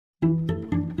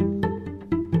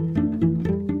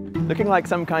Looking like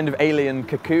some kind of alien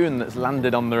cocoon that's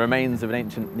landed on the remains of an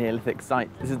ancient Neolithic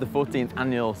site, this is the 14th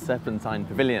annual Serpentine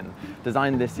Pavilion,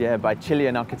 designed this year by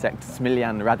Chilean architect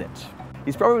Smiljan Radić.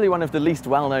 He's probably one of the least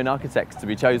well-known architects to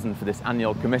be chosen for this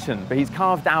annual commission, but he's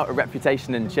carved out a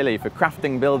reputation in Chile for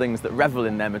crafting buildings that revel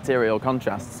in their material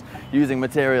contrasts, using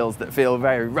materials that feel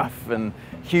very rough and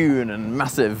hewn and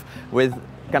massive, with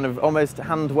kind of almost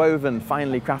hand-woven,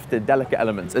 finely crafted, delicate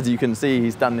elements. As you can see,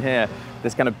 he's done here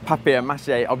this kind of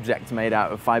papier-mâché object made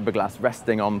out of fiberglass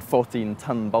resting on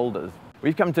 14-ton boulders.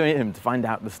 We've come to meet him to find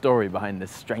out the story behind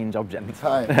this strange object.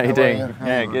 Hi. How are you doing?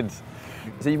 Yeah, good.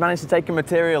 So you managed to take a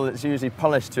material that's usually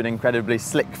polished to an incredibly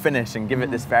slick finish and give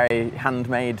it this very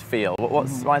handmade feel.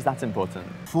 Why is that important?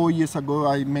 4 years ago,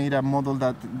 I made a model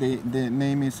that the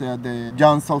name is the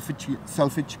Jan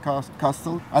Selfridge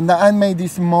Castle, and I made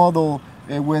this model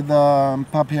with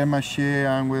papier-mâché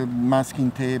and with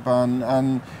masking tape,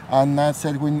 and I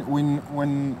said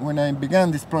when I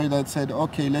began this project, I said,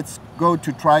 okay, let's go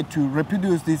to try to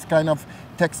reproduce this kind of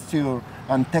texture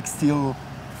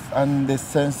and the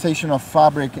sensation of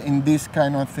fabric in this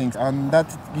kind of things, and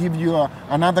that gives you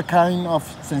another kind of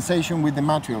sensation with the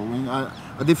material,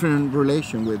 a different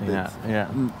relation with it. Yeah.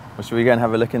 Well, should we go and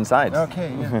have a look inside?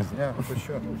 Okay, yeah, for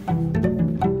sure.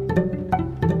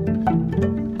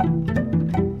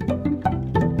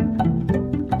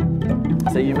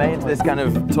 So you made this kind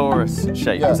of torus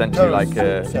shape, essentially torus, like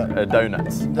a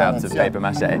donut out of paper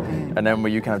mache, and then were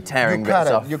you kind of tearing bits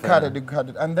off? You cut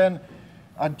it, and then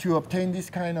to obtain this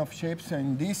kind of shapes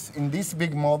in this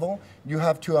big model, you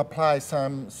have to apply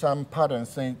some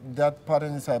patterns. That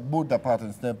pattern is a Buddha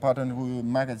patterns, the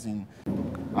pattern magazine.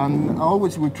 And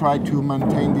always we try to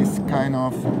maintain this kind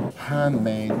of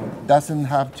handmade. Doesn't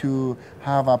have to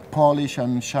have a polish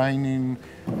and shining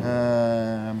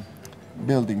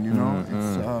building, you know.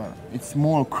 It's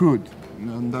more crude,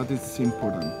 and that is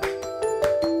important.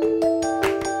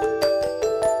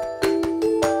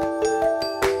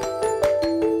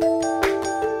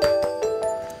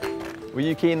 Were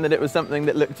you keen that it was something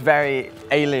that looked very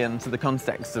alien to the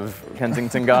context of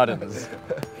Kensington Gardens?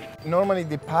 Normally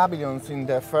the pavilions in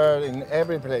the fair, in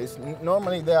every place,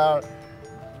 normally they are,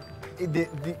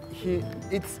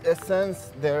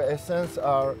 their essence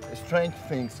are strange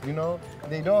things, you know.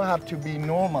 They don't have to be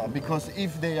normal, because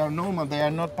if they are normal, they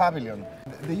are not pavilion.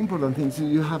 The important thing is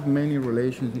you have many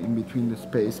relations in between the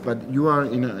space, but you are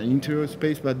in an interior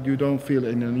space, but you don't feel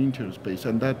in an interior space,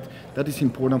 and that is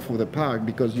important for the park,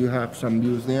 because you have some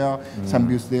views there, some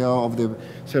views there of the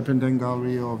Serpentine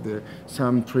Gallery, of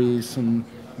some trees, and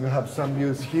you have some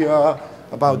views here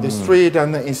about the street,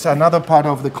 and it's another part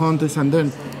of the contest, and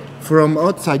then from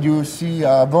outside you see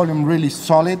a volume really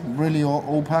solid, really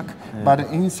opaque, but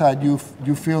inside you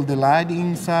feel the light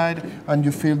inside, and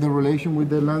you feel the relation with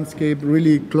the landscape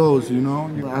really close, you know.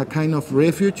 A kind of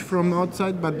refuge from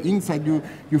outside, but inside you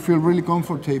feel really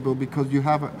comfortable, because you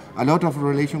have a lot of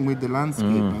relation with the landscape.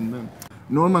 And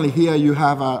normally here you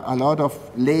have a lot of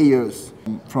layers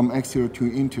from exterior to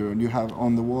interior. You have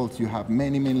on the walls, you have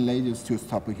many layers to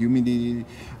stop humidity,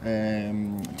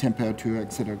 temperature,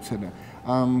 etc., etc.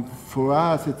 For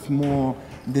us, it's more,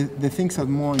 the things are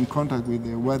more in contact with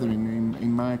the weathering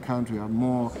in my country, are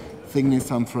more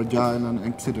thickness and fragile, and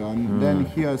etc. And then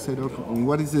here I said, okay,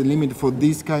 what is the limit for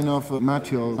this kind of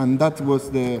material? And that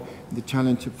was the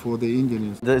challenge for the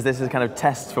engineers. Is this a kind of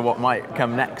test for what might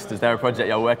come next? Is there a project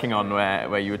you're working on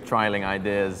where you were trialling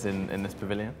ideas in this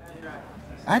pavilion?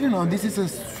 I don't know. This is a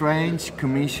strange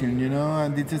commission, you know.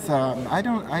 And this is I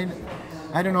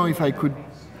don't know if I could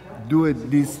do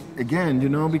this again, you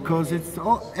know, because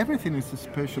everything is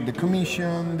special. The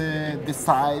commission, the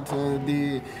site,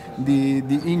 the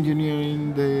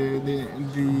engineering,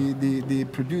 the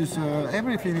producer,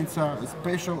 everything is a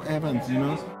special event, you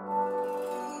know.